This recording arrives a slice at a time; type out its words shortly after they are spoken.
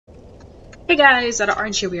Hey guys, at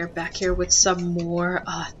Orange here, we are back here with some more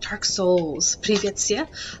Dark Souls. Privyetsia.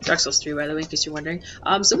 Dark Souls 3, by the way, in case you're wondering.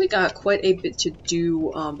 So we got quite a bit to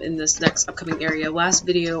do in this next upcoming area. Last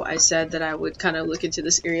video, I said that I would kind of look into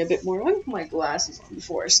this area a bit more. Let me put my glasses on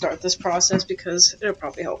before I start this process, because it'll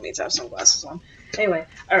probably help me to have some glasses on. Anyway,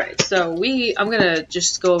 alright, so I'm gonna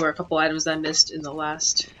just go over a couple items that I missed in the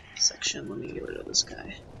last section. Let me get rid of this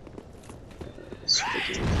guy. This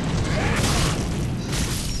freaking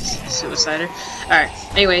suicider. Alright,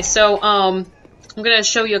 anyway, so I'm gonna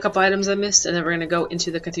show you a couple items I missed, and then we're gonna go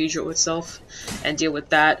into the cathedral itself and deal with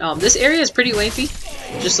that. This area is pretty lengthy.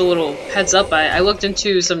 Just a little heads up, I looked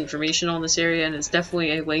into some information on this area, and it's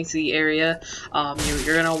definitely a lengthy area.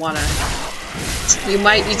 You're gonna wanna... You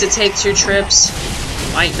might need to take 2 trips,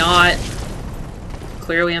 might not.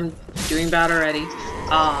 Clearly I'm doing bad already.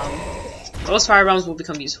 Those fire bombs will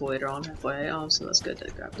become useful later on, FYI, so that's good to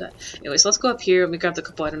grab that. Anyways, let's go up here, let me grab the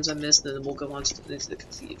couple items I missed, and then we'll go on into the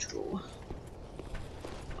cathedral.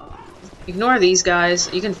 Ignore these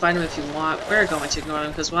guys, you can find them if you want. We're going to ignore them,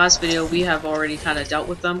 because last video we have already kind of dealt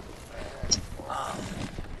with them.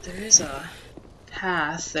 There is a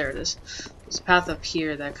path, there it is. There's a path up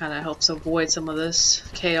here that kind of helps avoid some of this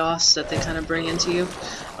chaos that they kind of bring into you.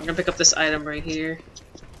 I'm going to pick up this item right here.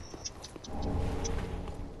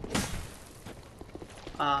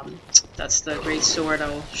 That's the great sword.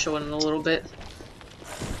 I'll show it in a little bit.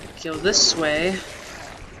 Go this way,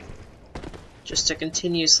 just to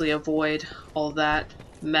continuously avoid all that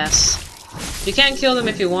mess. You can kill them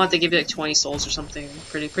if you want. They give you like 20 souls or something.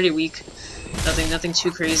 Pretty weak. Nothing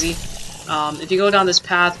too crazy. If you go down this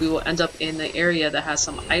path, we will end up in the area that has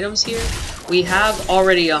some items here. We have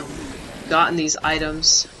already gotten these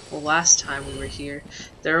items last time we were here.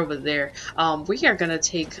 They're over there. We are gonna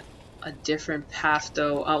take a different path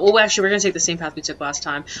though. Well, actually, we're gonna take the same path we took last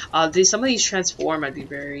time. Some of these transform. I'd be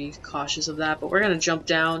very cautious of that, but we're gonna jump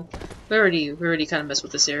down. We already kind of messed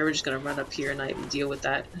with this area. We're just gonna run up here and deal with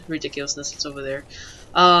that ridiculousness that's over there.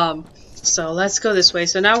 So let's go this way.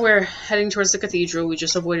 So now we're heading towards the cathedral. We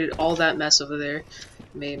just avoided all that mess over there.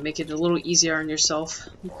 May make it a little easier on yourself.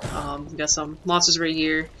 We got some monsters right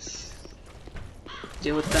here.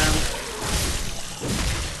 Deal with them.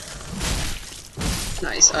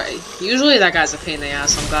 Nice, alright. Usually that guy's a pain in the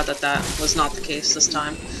ass, so I'm glad that that was not the case this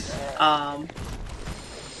time. What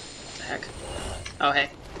the heck? Oh, hey.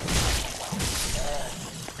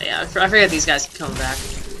 Yeah, I forget these guys keep coming back.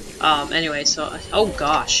 Anyway, so... Oh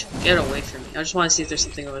gosh, get away from me. I just want to see if there's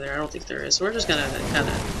something over there. I don't think there is, so we're just gonna kind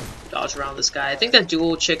of dodge around this guy. I think that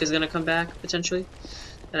dual chick is gonna come back, potentially.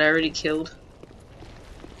 That I already killed.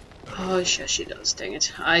 Oh, yes, she does, dang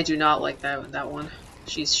it. I do not like that one.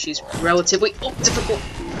 She's relatively difficult.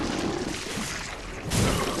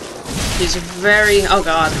 She's very... Oh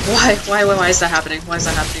god. Why is that happening? Why is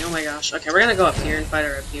that happening? Oh my gosh. Okay, we're gonna go up here and fight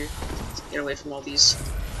her up here. Get away from all these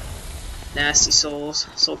nasty soul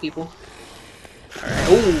people. Alright.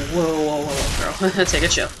 Oh, whoa, girl. Take a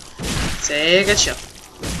chill. Take a chill.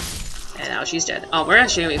 And now she's dead. We're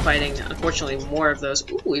actually gonna be fighting, unfortunately, more of those.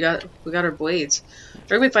 Ooh, we got our blades.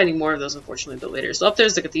 We're gonna be fighting more of those, unfortunately, a bit later. So up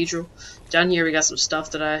there's the cathedral. Down here we got some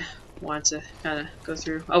stuff that I wanted to kind of go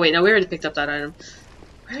through. Oh wait, no, we already picked up that item.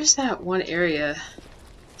 Where's that one area?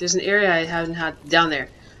 There's an area I haven't had down there.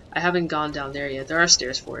 I haven't gone down there yet. There are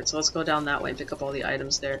stairs for it, so let's go down that way and pick up all the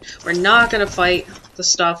items there. We're not gonna fight the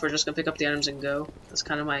stuff. We're just gonna pick up the items and go. That's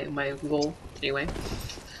kind of my goal, anyway.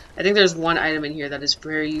 I think there's one item in here that is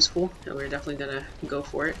very useful, and we're definitely gonna go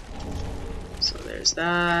for it. So there's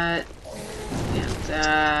that, and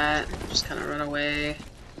that. Just kind of run away.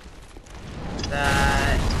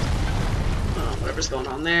 That. Whatever's going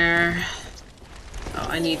on there. Oh,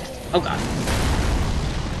 I need... Oh god.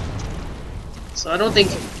 So I don't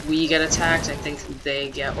think we get attacked, I think they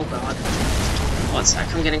get... Oh god. One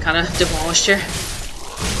sec, I'm getting kind of demolished here.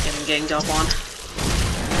 Getting ganged up on.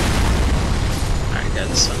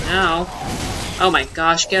 Good. So now, oh my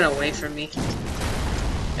gosh, get away from me.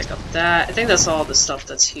 Pick up that. I think that's all the stuff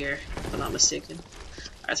that's here, if I'm not mistaken.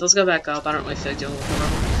 Alright, so let's go back up. I don't really feel like doing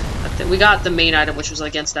more. We got the main item, which was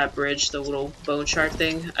against that bridge, the little bone shard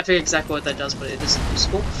thing. I forget exactly what that does, but it is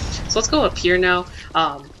useful. So let's go up here now.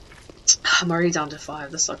 I'm already down to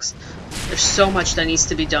 5. This sucks. There's so much that needs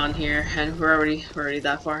to be done here, and we're already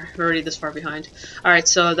that far. We're already this far behind. Alright,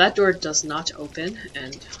 so that door does not open,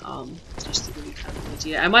 and just to give you kind of an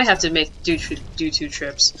idea, I might have to do 2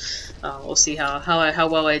 trips. We'll see how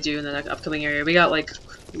well I do in the upcoming area.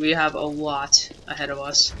 We have a lot ahead of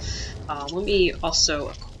us. Let me also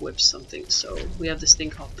equip something. So we have this thing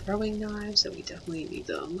called throwing knives, and we definitely need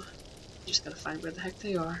them. Just gotta find where the heck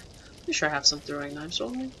they are. Pretty sure I have some throwing knives,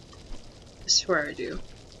 don't I? I swear I do.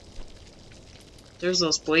 There's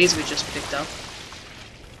those blades we just picked up.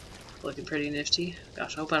 Looking pretty nifty.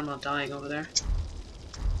 Gosh, I hope I'm not dying over there.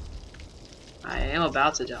 I am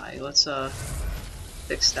about to die. Let's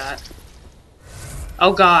fix that.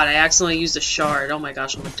 Oh god, I accidentally used a shard. Oh my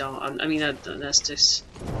gosh, I'm a dumb. I mean, an Estus.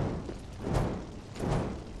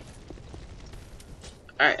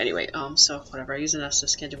 Alright, anyway, so whatever. I use an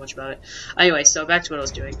Estus, can't do much about it. Anyway, so back to what I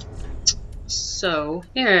was doing. So,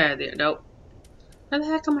 yeah, there. Nope. Where the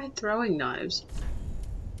heck am I throwing knives?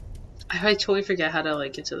 I totally forget how to,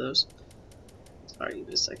 like, get to those. Sorry, give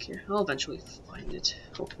me a sec here. I'll eventually find it,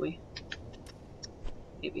 hopefully.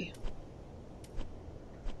 Maybe.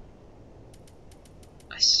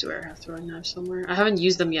 I swear I have throwing knives somewhere. I haven't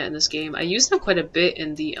used them yet in this game. I used them quite a bit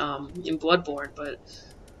in the, in Bloodborne, but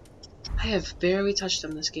I have barely touched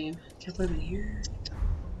them in this game. Can't put them in here.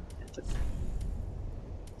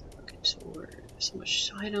 Okay, sword. So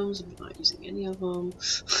much items, I'm not using any of them.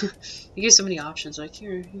 You get so many options, like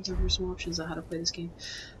here's some options on how to play this game.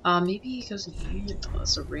 Maybe it goes in here. Oh,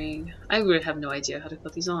 that's a ring. I really have no idea how to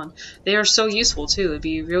put these on. They are so useful too. It'd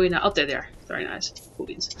be really not. Oh, there they are. Throwing knives. Cool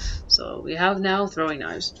beans. So we have now throwing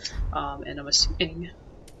knives. And I'm assuming,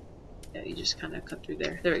 yeah, you just kind of cut through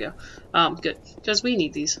there. There we go. Good, because we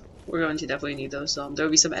need these. We're going to definitely need those. There will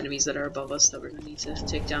be some enemies that are above us that we're going to need to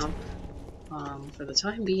take down. For the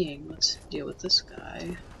time being, let's deal with this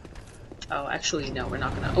guy. Oh, actually, no, we're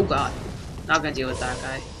not gonna. Oh god, not gonna deal with that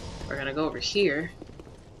guy. We're gonna go over here.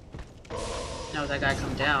 Now that guy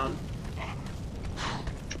come down.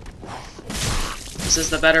 This is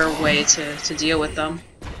the better way to deal with them.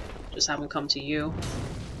 Just have them come to you.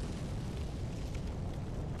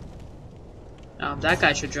 That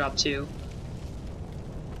guy should drop too.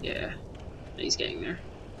 Yeah, he's getting there.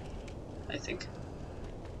 I think.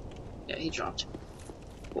 Yeah, he dropped.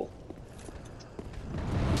 Cool.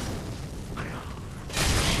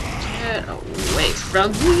 Get away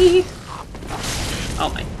from me!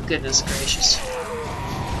 Oh my goodness gracious.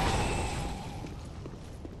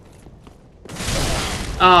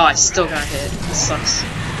 Oh, I still got hit. This sucks.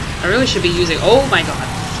 I really should be using. Oh my god.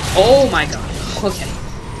 Oh my god. Okay.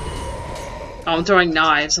 Oh, I'm throwing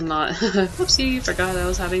knives. I'm not. Whoopsie, forgot I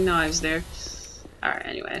was having knives there. Alright,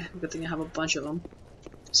 anyway. Good thing I have a bunch of them.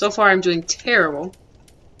 So far, I'm doing terrible.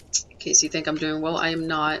 In case you think I'm doing well, I am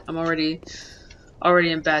not. I'm already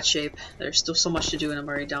in bad shape. There's still so much to do, and I'm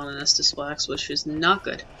already down in Estus Flax, which is not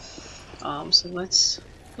good. So let's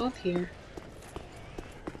go up here.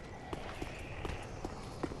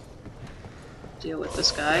 Deal with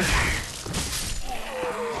this guy.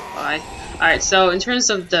 Bye. Alright, so in terms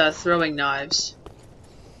of the throwing knives,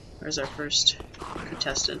 where's our first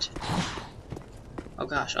contestant? Oh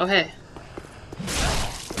gosh. Oh hey.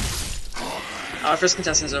 Oh, our first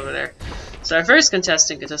contestant is over there. So our first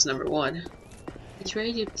contestant, contestant number 1, he's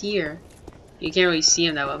right up here. You can't really see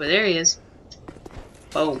him that well, but there he is.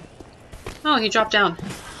 Boom. Oh, he dropped down.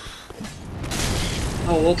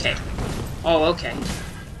 Oh, okay. Oh, okay.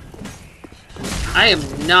 I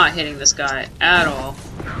am not hitting this guy at all.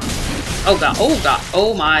 Oh god, oh god,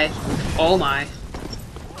 oh my, oh my.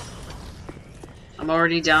 I'm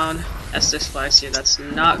already down S6 flags here, that's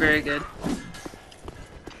not very good.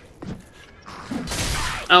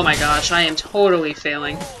 Oh my gosh, I am totally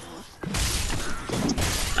failing.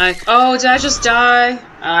 Oh, did I just die?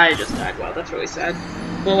 I just died. Wow, that's really sad.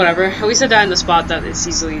 Well, whatever. At least I died in the spot that it's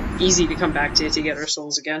easy to come back to get our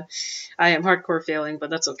souls again. I am hardcore failing, but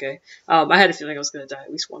that's okay. I had a feeling I was going to die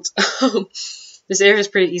at least once. This area is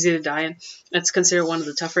pretty easy to die in. It's considered one of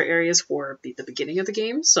the tougher areas for the beginning of the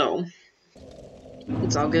game, so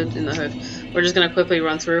it's all good in the hood. We're just going to quickly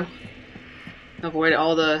run through. Avoid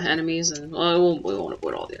all the enemies, and well, we won't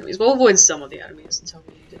avoid all the enemies. We'll avoid some of the enemies until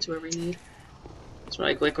we get to where we need. So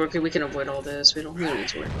like we can avoid all this. We don't need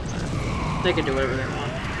to worry about that. They can do whatever they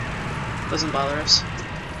want. Doesn't bother us.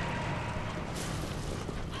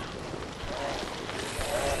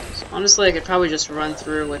 So honestly, I could probably just run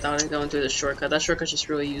through without it going through the shortcut. That shortcut's just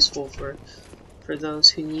really useful for those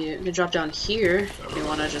who need it. You can drop down here if you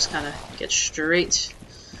want to just kind of get straight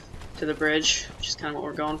to the bridge, which is kind of what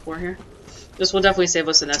we're going for here. This will definitely save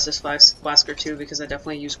us an Estus Flask or two, because I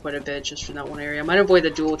definitely use quite a bit just for that one area. I might avoid the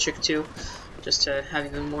dual chick too, just to have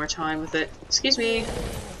even more time with it. Excuse me!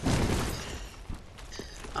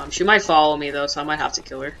 She might follow me though, so I might have to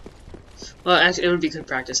kill her. Well, actually, it would be good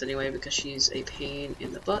practice anyway, because she's a pain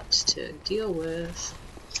in the butt to deal with.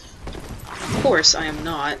 Of course, I am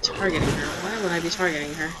not targeting her. Why would I be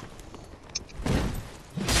targeting her?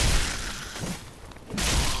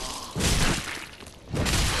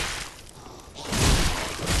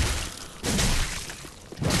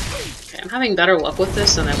 having better luck with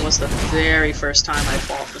this than I was the very first time I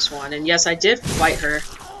fought this one. And yes, I did fight her.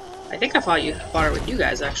 I think I fought her with you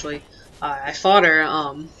guys, actually. I fought her,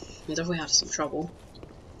 we definitely had some trouble.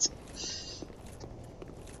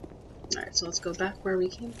 Alright, so let's go back where we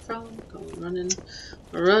came from. Going running.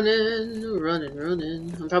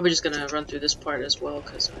 I'm probably just gonna run through this part as well,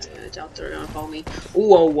 because I doubt they're gonna follow me.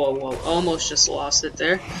 Whoa, whoa, whoa. Almost just lost it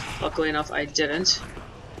there. Luckily enough, I didn't.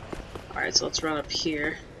 Alright, so let's run up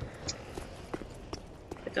here.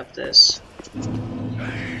 Pick up this.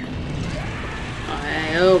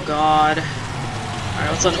 Oh god.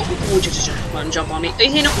 Alright, let's let him jump on me.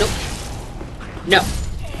 Hey, no, no. No.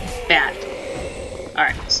 Bad.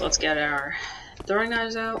 Alright, so let's get our throwing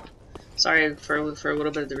knives out. Sorry for a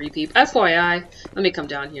little bit of the repeat. FYI, let me come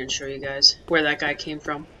down here and show you guys where that guy came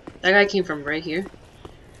from. That guy came from right here,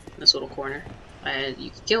 in this little corner. And you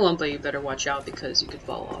can kill him, but you better watch out because you could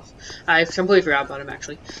fall off. I completely forgot about him,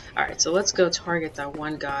 actually. Alright, so let's go target that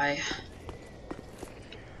one guy.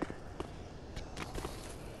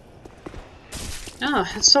 Oh,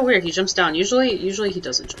 that's so weird. He jumps down. Usually he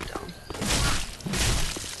doesn't jump down.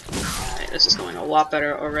 Alright, this is going a lot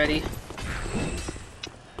better already.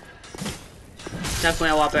 Definitely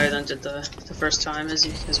a lot better than did the first time. As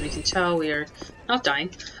we can tell, we are not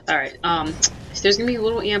dying. Alright, there's gonna be a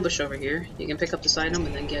little ambush over here. You can pick up this item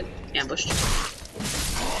and then get ambushed.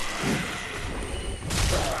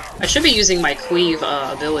 I should be using my cleave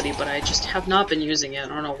ability, but I just have not been using it. I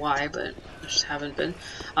don't know why, but I just haven't been.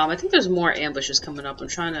 I think there's more ambushes coming up. I'm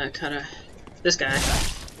trying to kind of... This guy.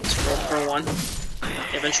 Let's roll for one.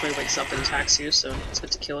 He eventually wakes up and attacks you, so it's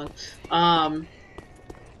good to kill him.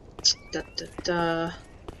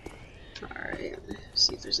 Alright,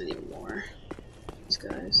 see if there's any more. These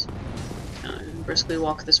guys. Briskly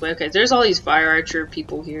walk this way. Okay, there's all these fire archer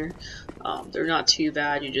people here. They're not too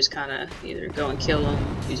bad. You just kind of either go and kill them,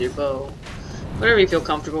 use your bow, whatever you feel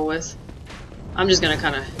comfortable with. I'm just gonna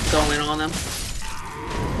kind of go in on them,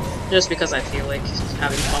 just because I feel like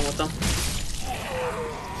having fun with them.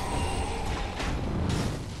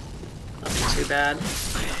 Nothing too bad.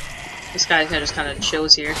 This guy just kind of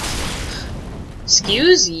chills here.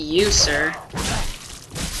 Excuse you, sir.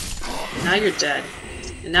 Now you're dead.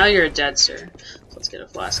 And now you're dead, sir. So let's get a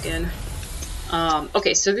flask in.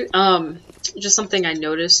 Okay, so, just something I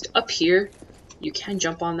noticed. Up here, you can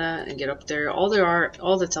jump on that and get up there. All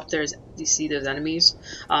that's up there is you see those enemies.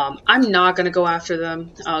 I'm not gonna go after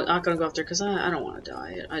them. Not gonna go after because I don't want to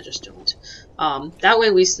die. I just don't. That way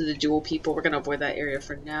leads to the dual people. We're gonna avoid that area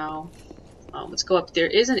for now. Let's go up. There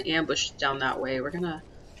is an ambush down that way. We're gonna...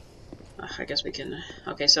 I guess we can...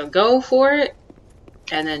 Okay, so go for it,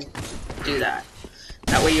 and then do that.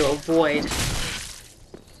 That way you avoid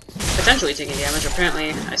potentially taking damage.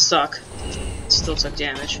 Apparently, I suck. Still took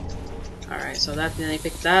damage. Alright, so then they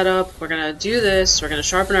picked that up. We're gonna do this. We're gonna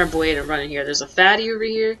sharpen our blade and run in here. There's a fatty over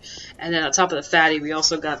here, and then on top of the fatty, we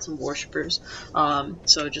also got some worshippers.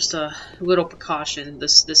 So just a little precaution.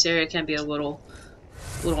 This area can be a little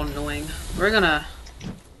annoying. We're gonna,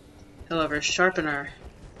 however, sharpen our...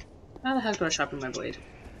 How the heck do I sharpen my blade?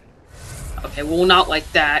 Okay, well, not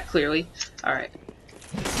like that, clearly. Alright.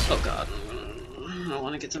 Oh god. I don't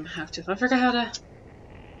want to get them active. I forgot how to...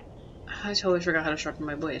 I totally forgot how to sharpen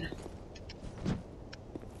my blade.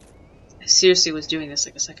 I seriously was doing this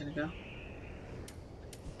like a second ago.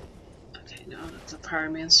 Okay, no, that's a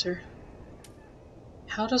pyromancer.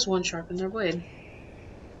 How does one sharpen their blade?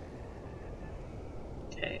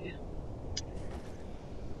 Okay.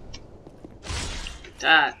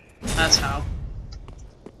 That's how.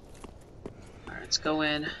 Alright, let's go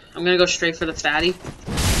in. I'm gonna go straight for the fatty.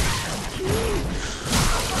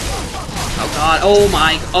 Oh god, oh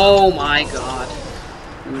my god.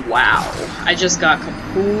 Wow. I just got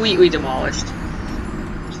completely demolished.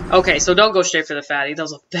 Okay, so don't go straight for the fatty. That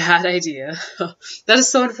was a bad idea. That is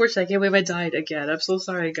so unfortunate. I can't believe I died again. I'm so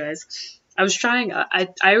sorry, guys. I was trying. I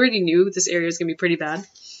already knew this area was gonna be pretty bad.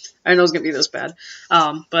 I didn't know it was gonna be this bad.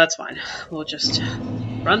 But that's fine. We'll just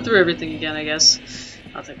run through everything again, I guess.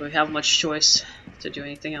 I don't think we have much choice to do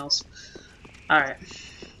anything else. Alright.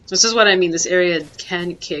 This is what I mean. This area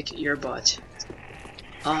can kick your butt.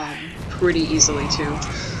 Pretty easily, too.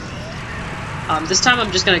 This time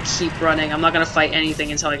I'm just gonna keep running. I'm not gonna fight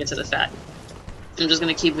anything until I get to the fat. I'm just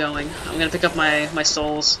gonna keep going. I'm gonna pick up my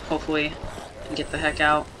souls, hopefully, and get the heck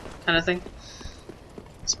out, kind of thing.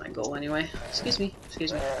 That's my goal, anyway. Excuse me.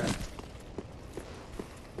 Excuse me.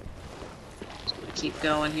 Just gonna keep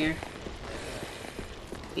going here.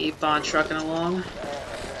 Keep on trucking along.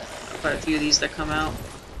 Quite a few of these that come out.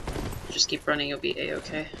 Just keep running, you'll be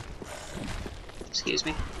a-okay. Excuse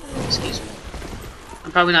me. Excuse me.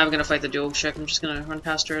 I'm probably not even gonna fight the dual chick, I'm just gonna run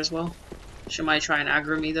past her as well. She might try and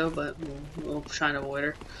aggro me though, but we'll try and avoid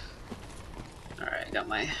her. Alright, I got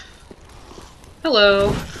my...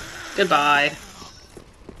 Hello! Goodbye.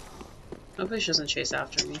 Hopefully she doesn't chase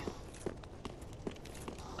after me.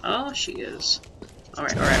 Oh, she is.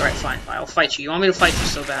 Alright, fine. I'll fight you. You want me to fight you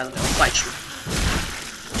so badly? I'll fight you.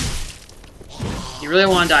 You really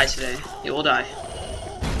want to die today? You will die.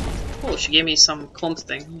 Oh, she gave me some clump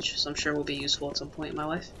thing, which I'm sure will be useful at some point in my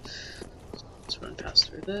life. Let's run past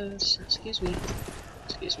through this. Excuse me.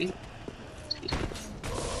 Excuse me. Excuse me.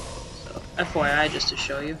 So, FYI, just to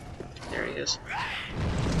show you. There he is.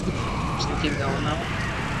 Just gonna keep going though.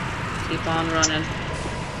 Keep on running.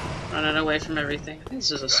 Running away from everything. I think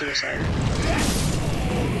this is a suicide.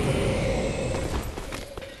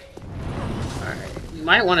 Alright. You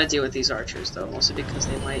might want to deal with these archers though, mostly because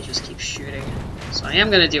they might just keep shooting. So I am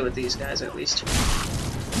gonna deal with these guys at least.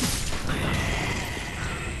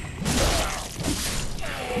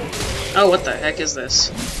 Oh, what the heck is this?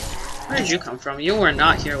 Where did you come from? You were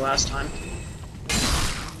not here last time.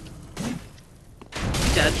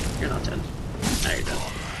 Dead? You're not dead. Now you're dead.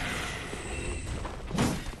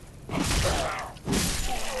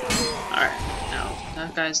 Alright, now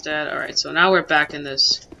that guy's dead. Alright, so now we're back in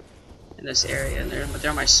this area, and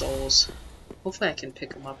they're my souls. Hopefully I can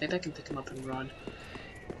pick them up. Maybe I can pick them up and run.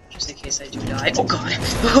 Just in case I do die. Oh god!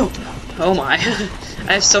 Oh my.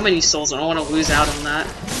 I have so many souls, I don't want to lose out on that.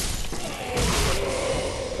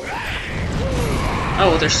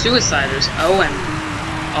 Oh, they're suiciders.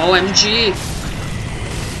 OMG.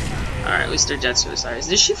 Alright, at least they're dead suiciders.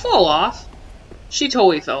 Did she fall off? She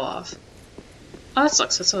totally fell off. Oh, that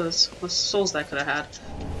sucks. That's what souls that could have had.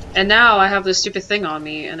 And now I have this stupid thing on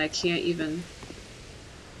me, and I can't even...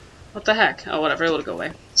 What the heck? Oh, whatever. It'll go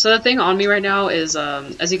away. So the thing on me right now is,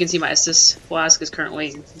 as you can see, my Estus flask is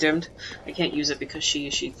currently dimmed. I can't use it because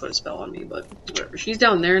she put a spell on me, but whatever. She's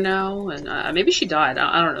down there now, and maybe she died.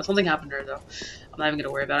 I don't know. Something happened to her, though. I'm not even going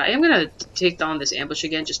to worry about it. I am going to take on this ambush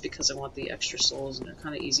again just because I want the extra souls, and they're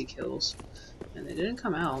kind of easy kills. And they didn't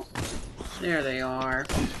come out. There they are.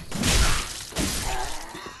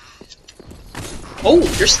 Oh,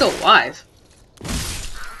 you're still alive.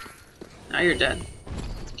 Now you're dead.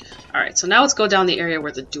 Alright, so now let's go down the area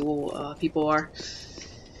where the dual people are.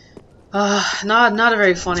 Not a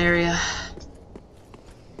very fun area.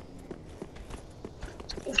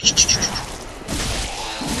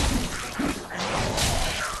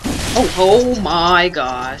 Oh my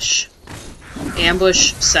gosh.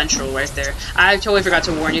 Ambush Central right there. I totally forgot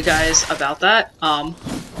to warn you guys about that. Oh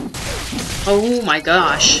my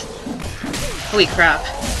gosh. Holy crap.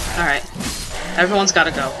 Alright. Everyone's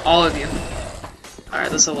gotta go. All of you. Alright,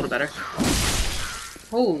 that's a little better.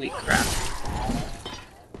 Holy crap.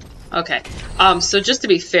 Okay. So just to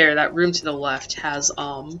be fair, that room to the left has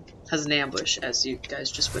an ambush, as you guys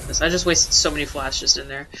just witnessed. I just wasted so many flashes in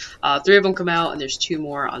there. 3 of them come out, and there's 2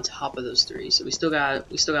 more on top of those 3. So we still got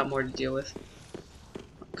more to deal with.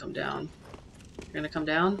 Come down. You're gonna come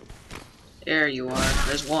down? There you are.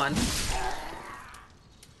 There's one.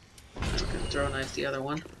 I'm gonna throw a knife the other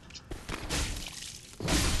one.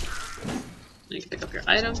 You can pick up your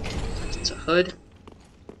item. It's a hood.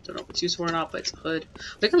 Don't know if it's useful or not, but it's a hood.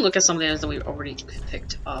 We can look at some of the items that we've already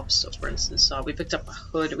picked up. So, for instance, we picked up a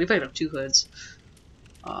hood. We picked up 2 hoods.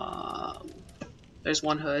 There's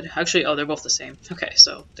 1 hood. Actually, oh, they're both the same. Okay,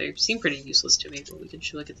 so they seem pretty useless to me, but we can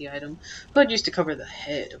look at the item. Hood used to cover the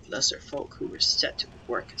head of lesser folk who were set to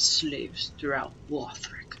work as slaves throughout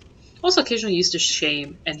Lothric. Also occasionally used to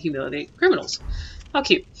shame and humiliate criminals. How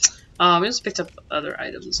cute. We just picked up other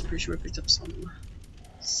items. I'm pretty sure we picked up something.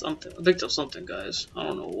 We picked up something, guys. I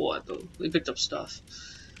don't know what, but we picked up stuff.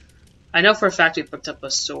 I know for a fact we picked up a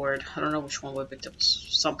sword. I don't know which one we picked up.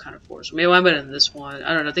 Some kind of force. Maybe I might have been in this one.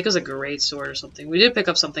 I don't know. I think it was a great sword or something. We did pick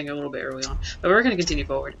up something a little bit early on, but we're going to continue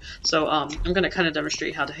forward. So I'm going to kind of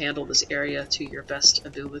demonstrate how to handle this area to your best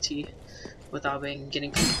ability without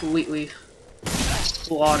getting completely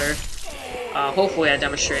slaughtered. Hopefully I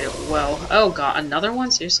demonstrate it well. Oh god, another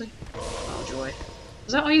one? Seriously? Oh joy.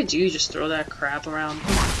 Is that all you do? You just throw that crap around?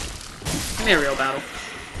 Give me a real battle.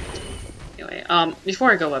 Anyway,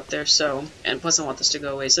 before I go up there, and plus I want this to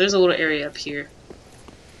go away, so there's a little area up here.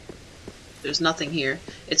 There's nothing here.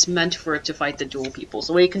 It's meant for it to fight the dual people.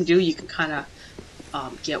 So what you can do, you can kind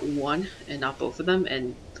of get one and not both of them,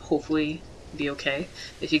 and hopefully be okay.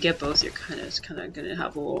 If you get both, you're kind of gonna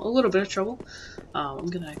have a little bit of trouble. I'm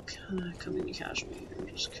gonna kind of come in casually and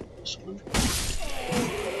just kill this one.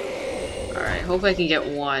 Alright, hope I can get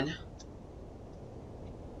one.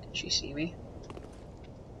 Can she see me?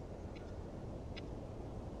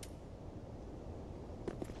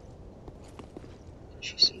 Can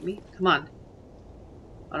she see me? Come on.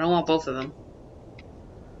 I don't want both of them.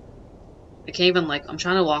 I can't even, like, I'm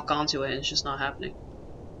trying to lock onto it and it's just not happening.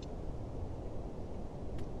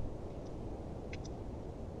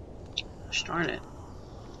 Gosh darn it.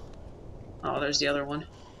 Oh, there's the other one.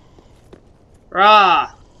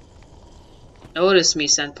 Rah! Notice me,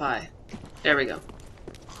 senpai. There we go.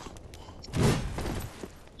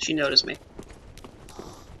 She noticed me.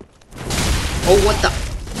 Oh, what the?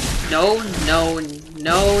 No, no,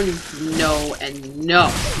 no, no, and no.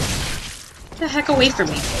 Get the heck away from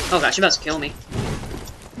me. Oh gosh, you're about to kill me.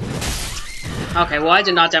 Okay, well I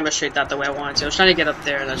did not demonstrate that the way I wanted to. I was trying to get up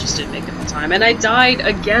there and I just didn't make it in time. And I died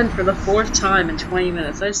again for the 4th time in 20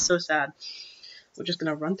 minutes. That is so sad. We're just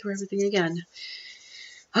gonna run through everything again.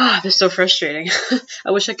 Ah, this is so frustrating.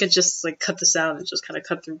 I wish I could just like cut this out and just kind of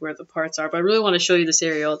cut through where the parts are, but I really want to show you this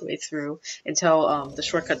area all the way through until the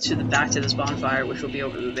shortcut to the back to this bonfire, which will be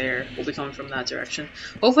over there. We'll be coming from that direction.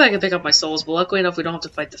 Hopefully I can pick up my souls, but luckily enough we don't have to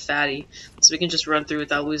fight the fatty, so we can just run through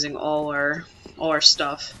without losing all our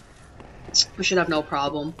stuff. We should have no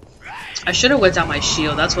problem. I should have whipped out my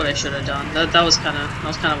shield. That's what I should have done. That was kind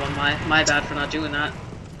of on my bad for not doing that.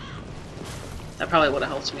 That probably would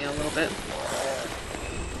have helped me a little bit.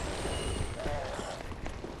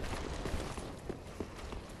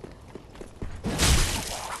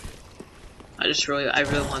 I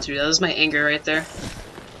really want to do that. That was my anger right there.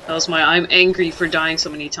 That was my I'm angry for dying so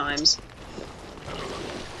many times.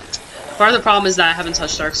 Part of the problem is that I haven't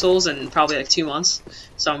touched Dark Souls in probably like 2 months,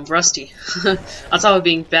 so I'm rusty. On top of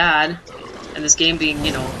being bad, and this game being,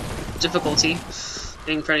 you know, difficulty,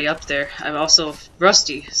 being pretty up there, I'm also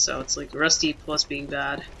rusty, so it's like rusty plus being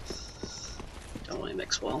bad. Don't really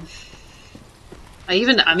mix well. I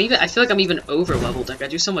feel like I'm even over leveled, like I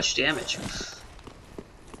do so much damage.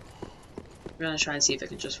 I'm gonna try and see if I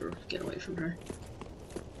can just get away from her.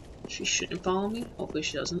 She shouldn't follow me. Hopefully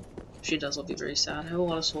she doesn't. If she does, I'll be very sad. I have a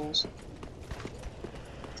lot of souls.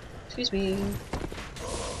 Excuse me.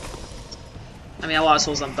 I mean, a lot of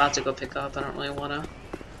souls I'm about to go pick up. I don't really wanna.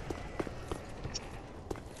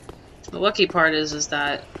 The lucky part is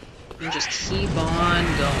that you can just keep on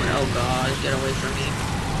going. Oh god, get away from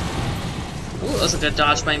me. Ooh, that was a good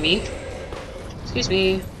dodge by me. Excuse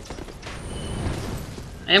me.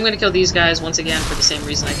 I am going to kill these guys once again for the same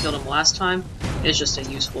reason I killed them last time. It's just a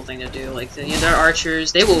useful thing to do. Like, you know, they're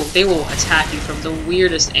archers. They will attack you from the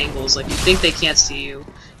weirdest angles. Like, you think they can't see you,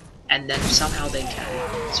 and then somehow they can.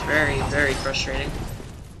 It's very, very frustrating.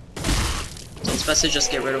 So it's best to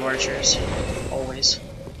just get rid of archers. Always.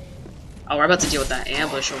 Oh, we're about to deal with that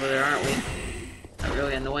ambush over there, aren't we? That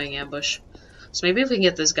really annoying ambush. So maybe if we can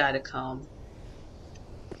get this guy to come.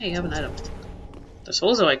 Hey, you have an item. The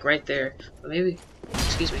souls are like right there, but maybe.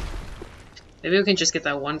 Excuse me. Maybe we can just get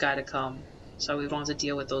that one guy to come, so we don't have to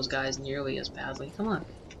deal with those guys nearly as badly. Come on,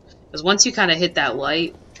 because once you kind of hit that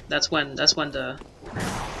light, that's when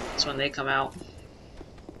they come out.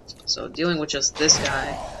 So dealing with just this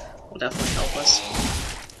guy will definitely help us.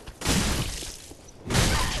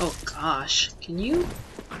 Oh gosh, can you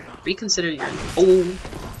reconsider your whole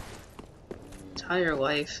entire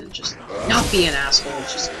life and just not be an asshole?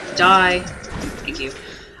 Just die. Thank you.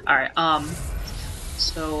 All right.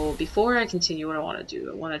 So before I continue, what I want to do,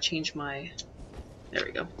 I want to change my. There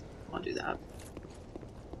we go. I want to do that.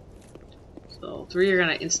 So 3 are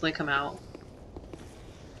gonna instantly come out.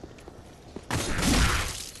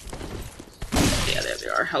 Yeah, there they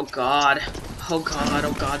are. Oh god. Oh god.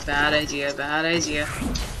 Oh god. Bad idea. Bad idea.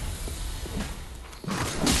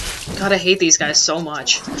 God, I hate these guys so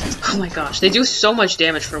much. Oh my gosh, they do so much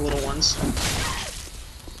damage for little ones.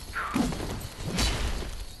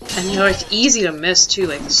 And you know, it's easy to miss too,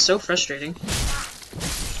 like, it's so frustrating.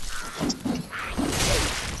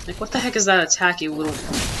 Like, what the heck is that attack, you little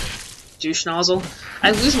douche nozzle?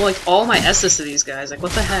 I lose, like, all my S's to these guys, like,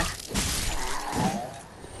 what the heck?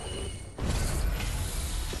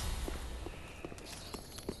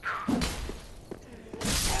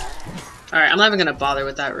 Alright, I'm not even gonna bother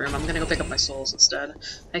with that room, I'm gonna go pick up my souls instead.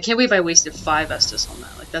 I can't believe I wasted 5 Estus on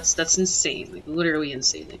that, like, that's insane, like, literally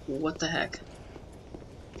insane, like, what the heck?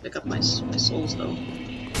 Pick up my souls though.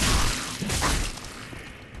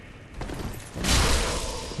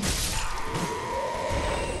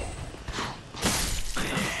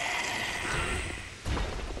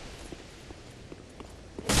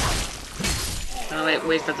 I'm gonna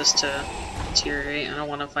wait for this to deteriorate. I don't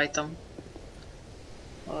want to fight them.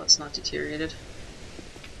 Well, it's not deteriorated.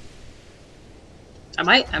 I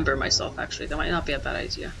might ember myself actually. That might not be a bad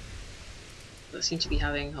idea. But I seem to be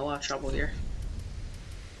having a lot of trouble here.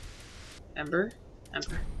 Ember?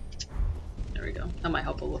 Ember. There we go. That might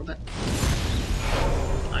help a little bit.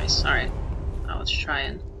 Nice. Alright. Now let's try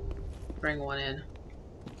and bring one in.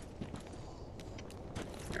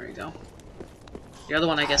 There we go. The other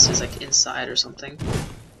one, I guess, is like inside or something.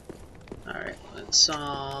 Alright, let's,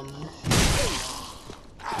 oh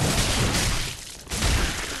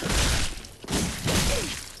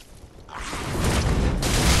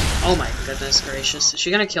my goodness gracious. Is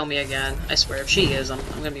she gonna kill me again? I swear, if she is, I'm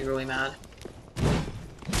gonna be really mad.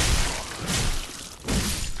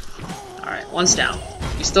 Alright, one's down.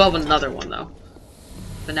 We still have another one, though.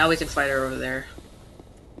 But now we can fight her over there.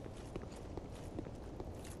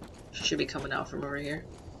 She should be coming out from over here.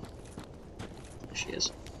 There she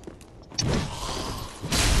is.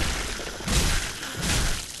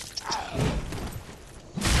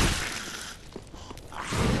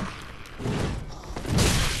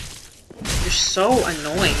 You're so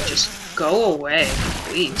annoying. Just go away,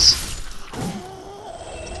 please.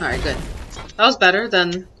 Alright, good. That was better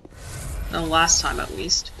than last time, at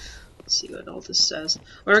least. Let's see what all this says.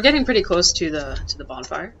 We're getting pretty close to the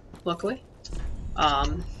bonfire, luckily.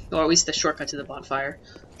 Or at least the shortcut to the bonfire.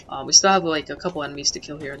 We still have like a couple enemies to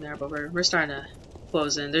kill here and there, but we're starting to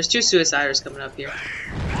close in. There's 2 suiciders coming up here.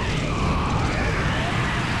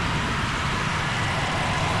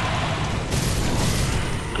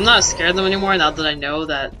 I'm not scared of them anymore now that I know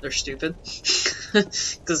that they're stupid.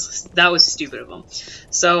 Because that was stupid of them.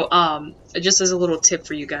 So, just as a little tip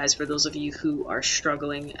for you guys, for those of you who are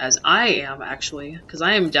struggling, as I am actually, because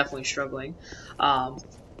I am definitely struggling,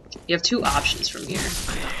 you have 2 options from here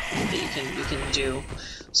that you can do.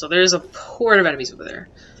 So there's a horde of enemies over there.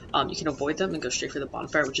 You can avoid them and go straight for the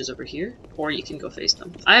bonfire, which is over here, or you can go face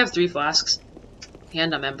them. I have 3 flasks,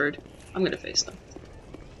 and I'm embered. I'm gonna face them.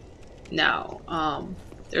 Now,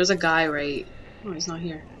 there's a guy right... Oh, he's not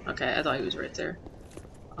here. Okay, I thought he was right there.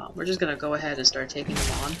 We're just gonna go ahead and start taking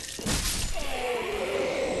him on.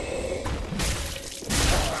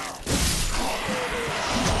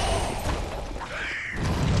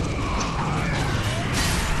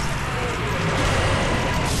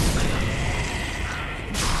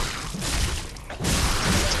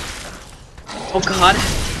 Oh god.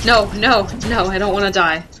 No, no, no, I don't want to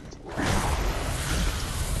die.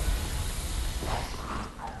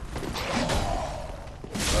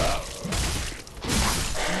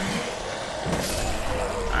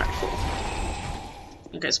 Alright, cool.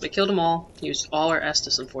 Okay, so we killed them all. Used all our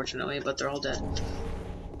Estus, unfortunately, but they're all dead.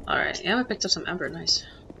 Alright, and we picked up some Ember, nice.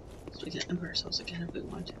 So we can Ember ourselves again if we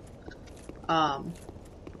want to.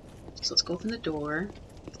 So let's go open the door.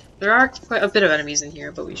 There are quite a bit of enemies in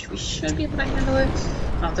here, but we should be able to handle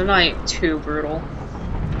it. They're not too brutal.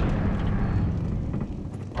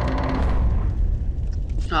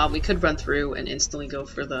 We could run through and instantly go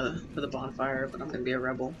for the bonfire, but I'm gonna be a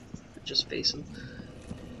rebel and just face him.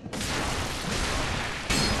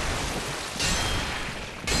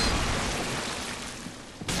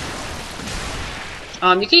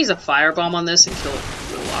 You can use a firebomb on this and kill it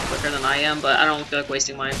a lot quicker than I am, but I don't feel like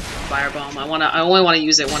wasting my firebomb. I only want to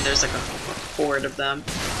use it when there's like a horde of them,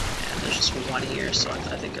 and there's just one here, so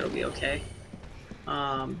I think it'll be okay.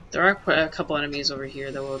 There are a couple enemies over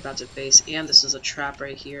here that we're about to face, and this is a trap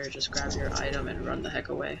right here. Just grab your item and run the heck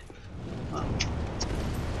away.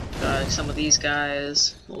 Some of these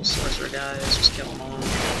guys, little sorcerer guys, just kill them all.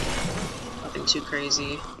 Nothing too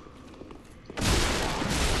crazy.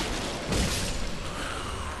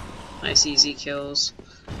 Nice easy kills.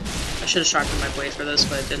 I should have sharpened my blade for this,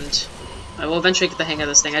 but I didn't. I will eventually get the hang of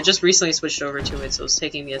this thing. I just recently switched over to it, so it's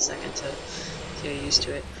taking me a second to get used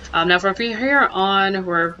to it. Now from here on,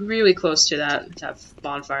 we're really close to that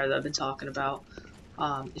bonfire that I've been talking about.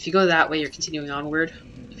 If you go that way, you're continuing onward.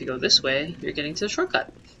 If you go this way, you're getting to the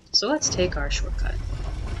shortcut. So let's take our shortcut.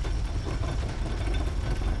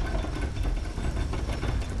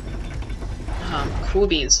 Cool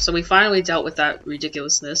beans. So we finally dealt with that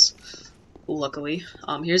ridiculousness, luckily.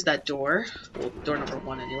 Here's that door. Well, door number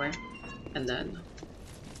 1 anyway. And then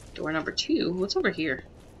door number 2. What's over here?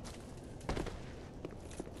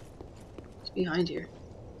 What's behind here?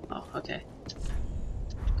 Oh, okay.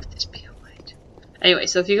 Let this be a light. Anyway,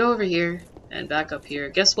 so if you go over here and back up here,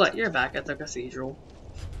 guess what? You're back at the cathedral.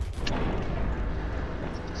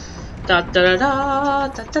 Da da da da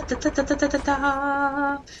da da da da da da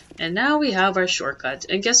da. And now we have our shortcut.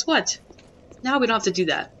 And guess what? Now we don't have to do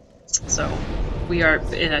that. So we are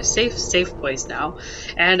in a safe place now.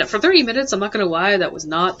 And for 30 minutes, I'm not gonna lie, that was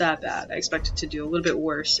not that bad. I expected to do a little bit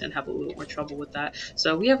worse and have a little more trouble with that.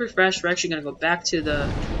 So we have refreshed. We're actually gonna go back to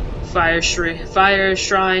the fire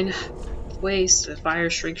shrine place. The fire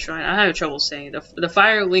shrink shrine. I have trouble saying it. The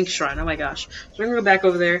fire link shrine. Oh my gosh. So we're gonna go back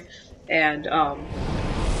over there and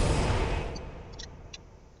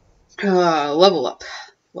level up.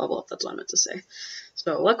 Level up, that's what I meant to say.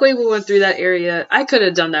 So luckily we went through that area. I could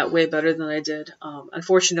have done that way better than I did.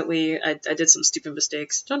 Unfortunately, I did some stupid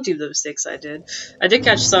mistakes. Don't do the mistakes I did. I did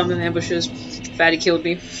catch some in ambushes. Fatty killed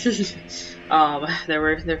me. It's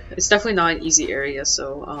definitely not an easy area,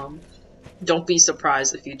 so don't be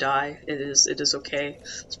surprised if you die. It is okay.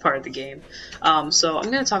 It's part of the game. So I'm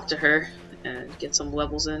gonna talk to her and get some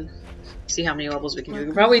levels in. See how many levels we can do. We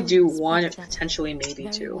can probably do one, potentially maybe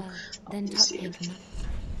two. Let me see.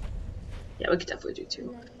 Yeah, we could definitely do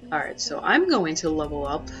two. Alright, so I'm going to level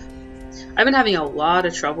up. I've been having a lot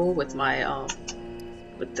of trouble with my,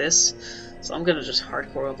 with this. So I'm gonna just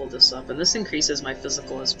hardcore level this up. And this increases my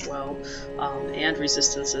physical as well, and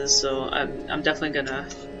resistances. So I'm definitely gonna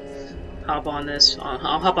hop on this.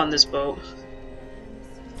 I'll hop on this boat.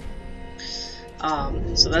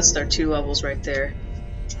 So that's our 2 levels right there.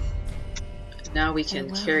 Now we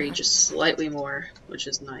can carry just slightly more, which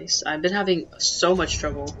is nice. I've been having so much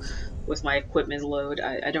trouble with my equipment load.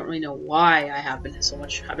 I don't really know why I've been having so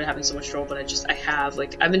much trouble, but I have.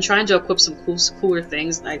 Like, I've been trying to equip some cooler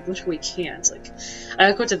things, and I literally can't. Like, I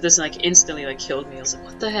equipped this and like instantly like killed me. I was like,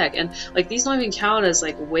 what the heck? And like these don't even count as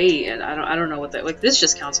like weight, and I don't know what that, like this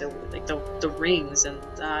just counts as like the rings, and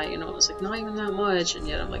you know, it's like not even that much, and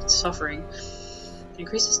yet I'm like suffering.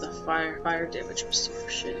 Increases the fire damage restore.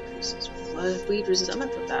 Shit, increases bleed resistance. I'm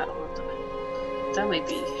gonna put that on. That might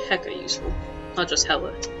be hecka useful. Not just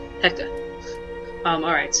hella. Hecka.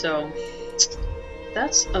 Alright, so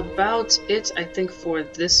that's about it, I think, for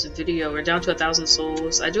this video. We're down to 1,000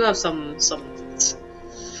 souls. I do have some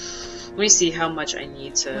let me see how much I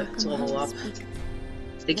need to level up.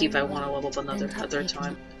 Thinking if I want to level up another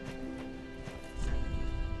time.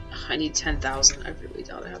 I need 10,000. I really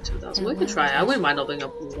doubt I have 10,000. We can try. I wouldn't mind leveling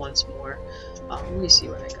up once more. Let me see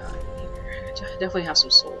what I got here. I definitely have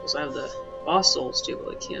some souls. I have the boss souls too, but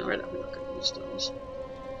like, you know, right now we're not gonna use those.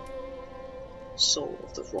 Soul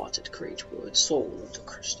of the rotted great wood. Soul of the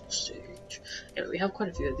crystal sage. Yeah, we have quite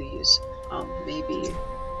a few of these. Maybe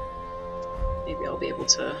I'll be able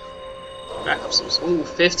to rack up some. Ooh,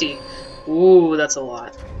 50. Ooh, that's a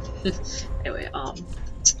lot. Anyway,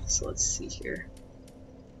 so let's see here.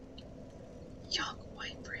 Young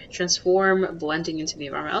white branch. Transform, blending into the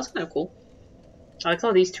environment. That's kind of cool. I like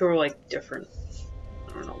how these two are like different.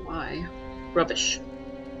 I don't know why. Rubbish.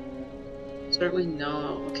 Certainly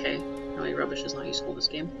no. Okay. Apparently rubbish is not useful in this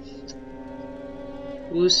game.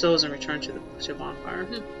 Lose souls and return to the bonfire.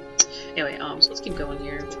 Anyway, so let's keep going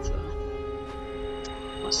here with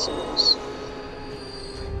my souls.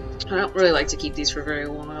 I don't really like to keep these for very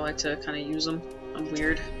long. I like to kind of use them. I'm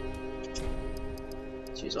weird.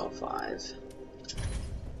 Let's use all 5.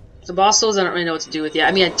 The boss souls I don't really know what to do with yet.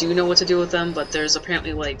 I mean, I do know what to do with them, but there's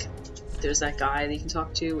apparently like, there's that guy that you can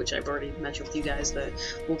talk to, which I've already mentioned with you guys, that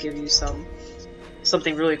will give you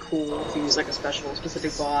something really cool if you use like a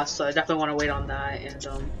specific boss. So I definitely want to wait on that and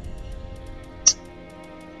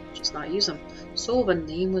just not use him. Soul of a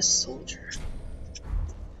nameless soldier.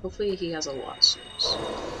 Hopefully he has a lot of souls.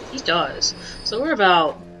 He does. So we're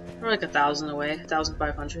like 1,000 away,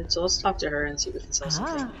 1,500. So let's talk to her and see if we can sell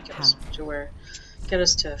something. Get us to where. Get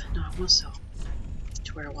us to. No, I want to sell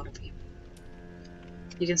to where I want to be.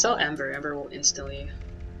 You can sell Ember. Ember will instantly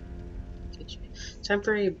get you.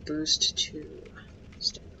 Temporary boost to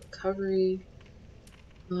recovery.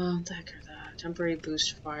 What the heck are that? Temporary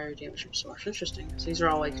boost fire damage from source. Interesting. So these are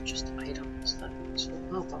all like just items that are useful.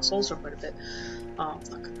 Oh, boss souls are quite a bit. I'm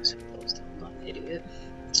not gonna sell those. I'm not an idiot.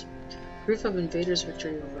 Proof of invaders'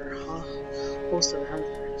 victory over host of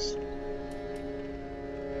empires.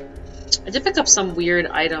 I did pick up some weird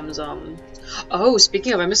items. Oh,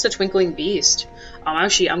 speaking of, I missed the Twinkling Beast.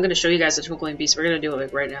 Actually, I'm gonna show you guys the Twinkling Beast. We're gonna do it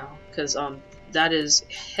like right now, because that is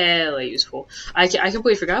hella useful. I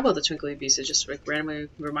completely forgot about the Twinkling Beast. It just like randomly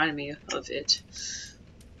reminded me of it.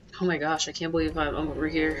 Oh my gosh, I can't believe I'm over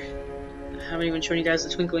here. I haven't even shown you guys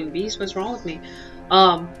the Twinkling Beast. What's wrong with me?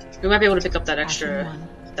 We might be able to pick up that extra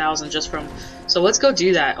 1,000 just from. So let's go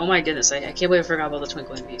do that. Oh my goodness, I can't believe I forgot about the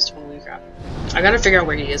Twinkling Beast. Holy crap! I gotta figure out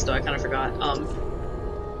where he is though. I kind of forgot.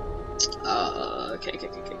 Okay.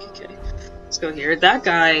 Let's go here. That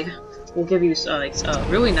guy will give you a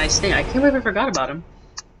really nice thing. I can't believe I forgot about him.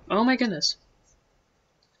 Oh my goodness.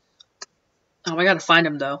 Oh, I gotta find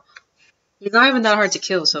him though. He's not even that hard to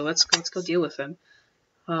kill, so let's go deal with him.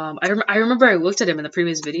 I remember I looked at him in the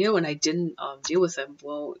previous video and I didn't deal with him.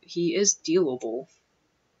 Well, he is dealable.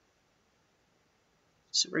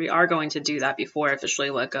 So we are going to do that before I officially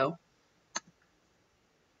let go.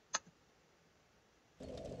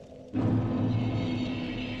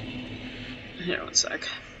 Here, one sec.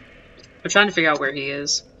 I'm trying to figure out where he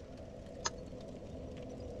is.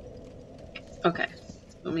 Okay.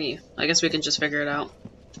 I guess we can just figure it out.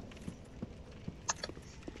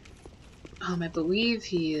 I believe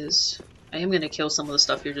he is... I am gonna kill some of the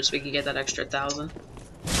stuff here just so we can get that extra 1,000.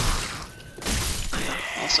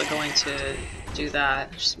 Also going to do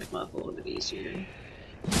that, just make my life a little bit easier.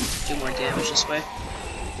 Do more damage this way.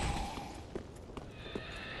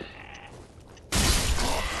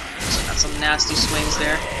 So got some nasty swings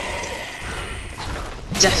there.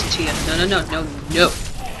 Death to you. No.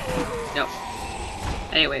 No.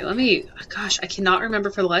 Anyway, let me... Gosh, I cannot remember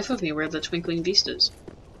for the life of me where the Twinkling Beast is.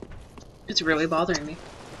 It's really bothering me.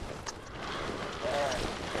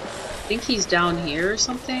 I think he's down here or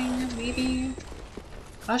something, maybe?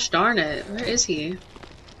 Gosh darn it, where is he?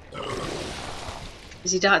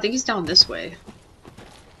 Is he down? I think he's down this way.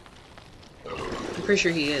 I'm pretty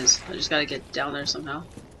sure he is. I just gotta get down there somehow.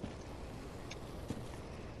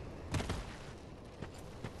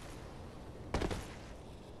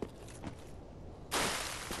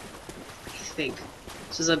 I think.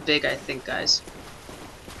 This is a big I think, guys.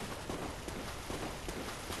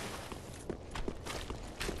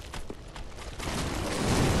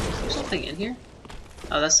 There's something in here?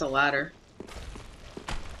 Oh, that's the ladder.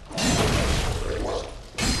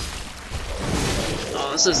 Oh,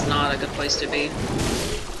 this is not a good place to be.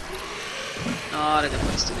 Not a good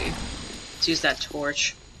place to be. Let's use that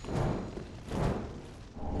torch.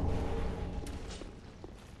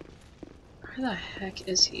 Where the heck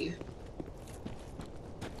is he?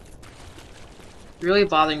 Really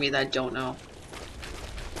bothering me that I don't know.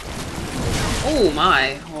 Oh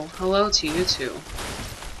my! Well, hello to you too.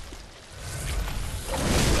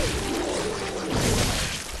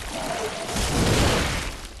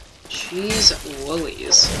 Jeez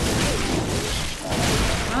Louise.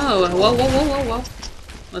 Oh, whoa.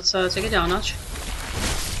 Let's take it down a notch.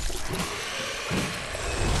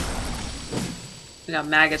 We got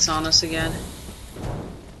maggots on us again.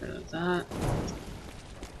 Get rid of that.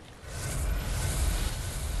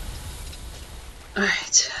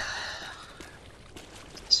 Alright.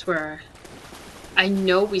 I swear. I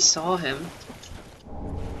know we saw him.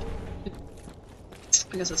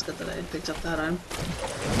 I guess it's good that I picked up that item.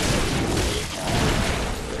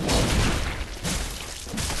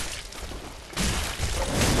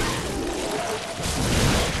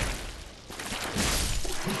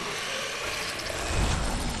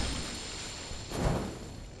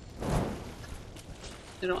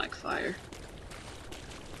 I don't like fire.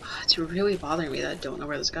 It's really bothering me that I don't know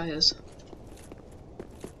where this guy is.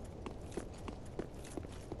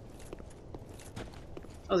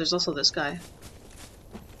 Oh, there's also this guy.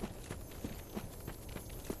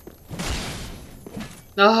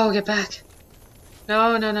 No, get back!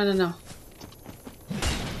 No. Can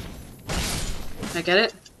I get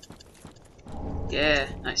it? Yeah,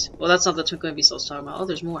 nice. Well, that's not the Twinkling Beast I was talking about. Oh,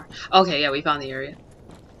 there's more. Okay, yeah, we found the area.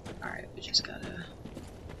 Alright, we just gotta...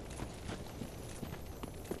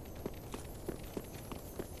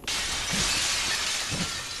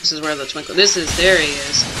 This is where the twinkle... There he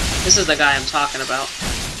is. This is the guy I'm talking about.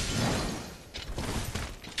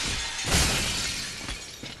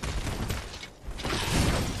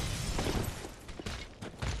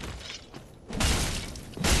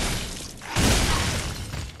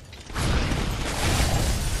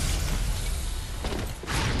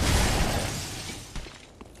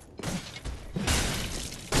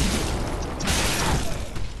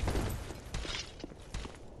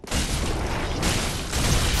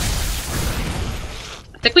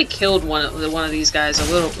 I think we killed one of these guys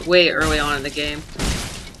way early on in the game.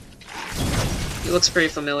 He looks pretty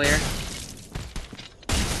familiar.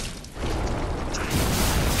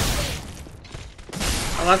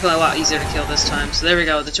 A lot easier to kill this time. So there we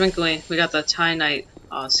go. The Twinkling. We got the Titanite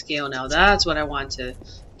scale now. That's what I wanted to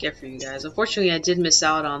get for you guys. Unfortunately, I did miss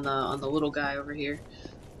out on the little guy over here.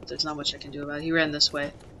 But there's not much I can do about it. He ran this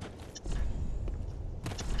way.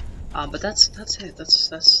 But that's it.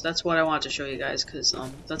 That's what I wanted to show you guys, because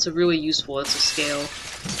that's a really useful. It's a scale,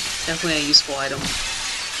 definitely a useful item.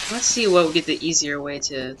 Let's see what would get the easier way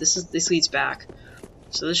to. This leads back,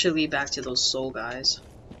 so this should lead back to those soul guys,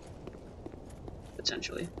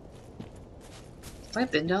 potentially. Have I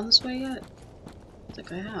been down this way yet? I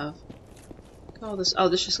think I have. Oh, this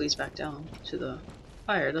just leads back down to the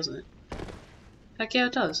fire, doesn't it? Heck yeah,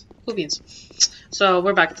 it does. Cool beans. So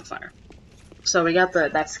we're back at the fire. So we got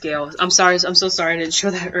that scale. I'm so sorry I didn't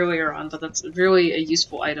show that earlier on, but that's really a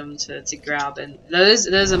useful item to grab, and that is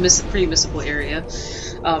a pretty missable area.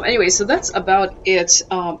 Anyway, so that's about it.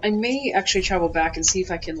 I may actually travel back and see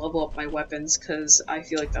if I can level up my weapons, because I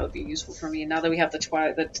feel like that would be useful for me. Now that we have the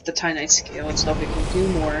Titanite scale and stuff, we can do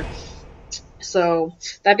more. So,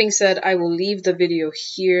 that being said, I will leave the video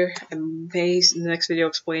here. I may, in the next video,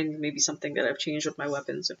 explain maybe something that I've changed with my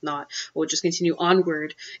weapons. If not, we'll just continue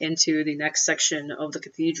onward into the next section of the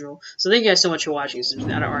cathedral. So thank you guys so much for watching. This has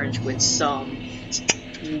been Out of Orange with some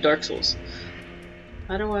Dark Souls.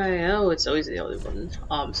 How do I... Oh, it's always the other button.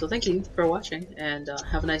 So thank you for watching, and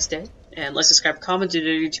have a nice day. And like, subscribe, comment,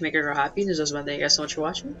 do to make her happy. This is my thank you guys so much for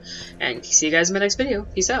watching. And see you guys in my next video.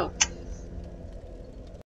 Peace out.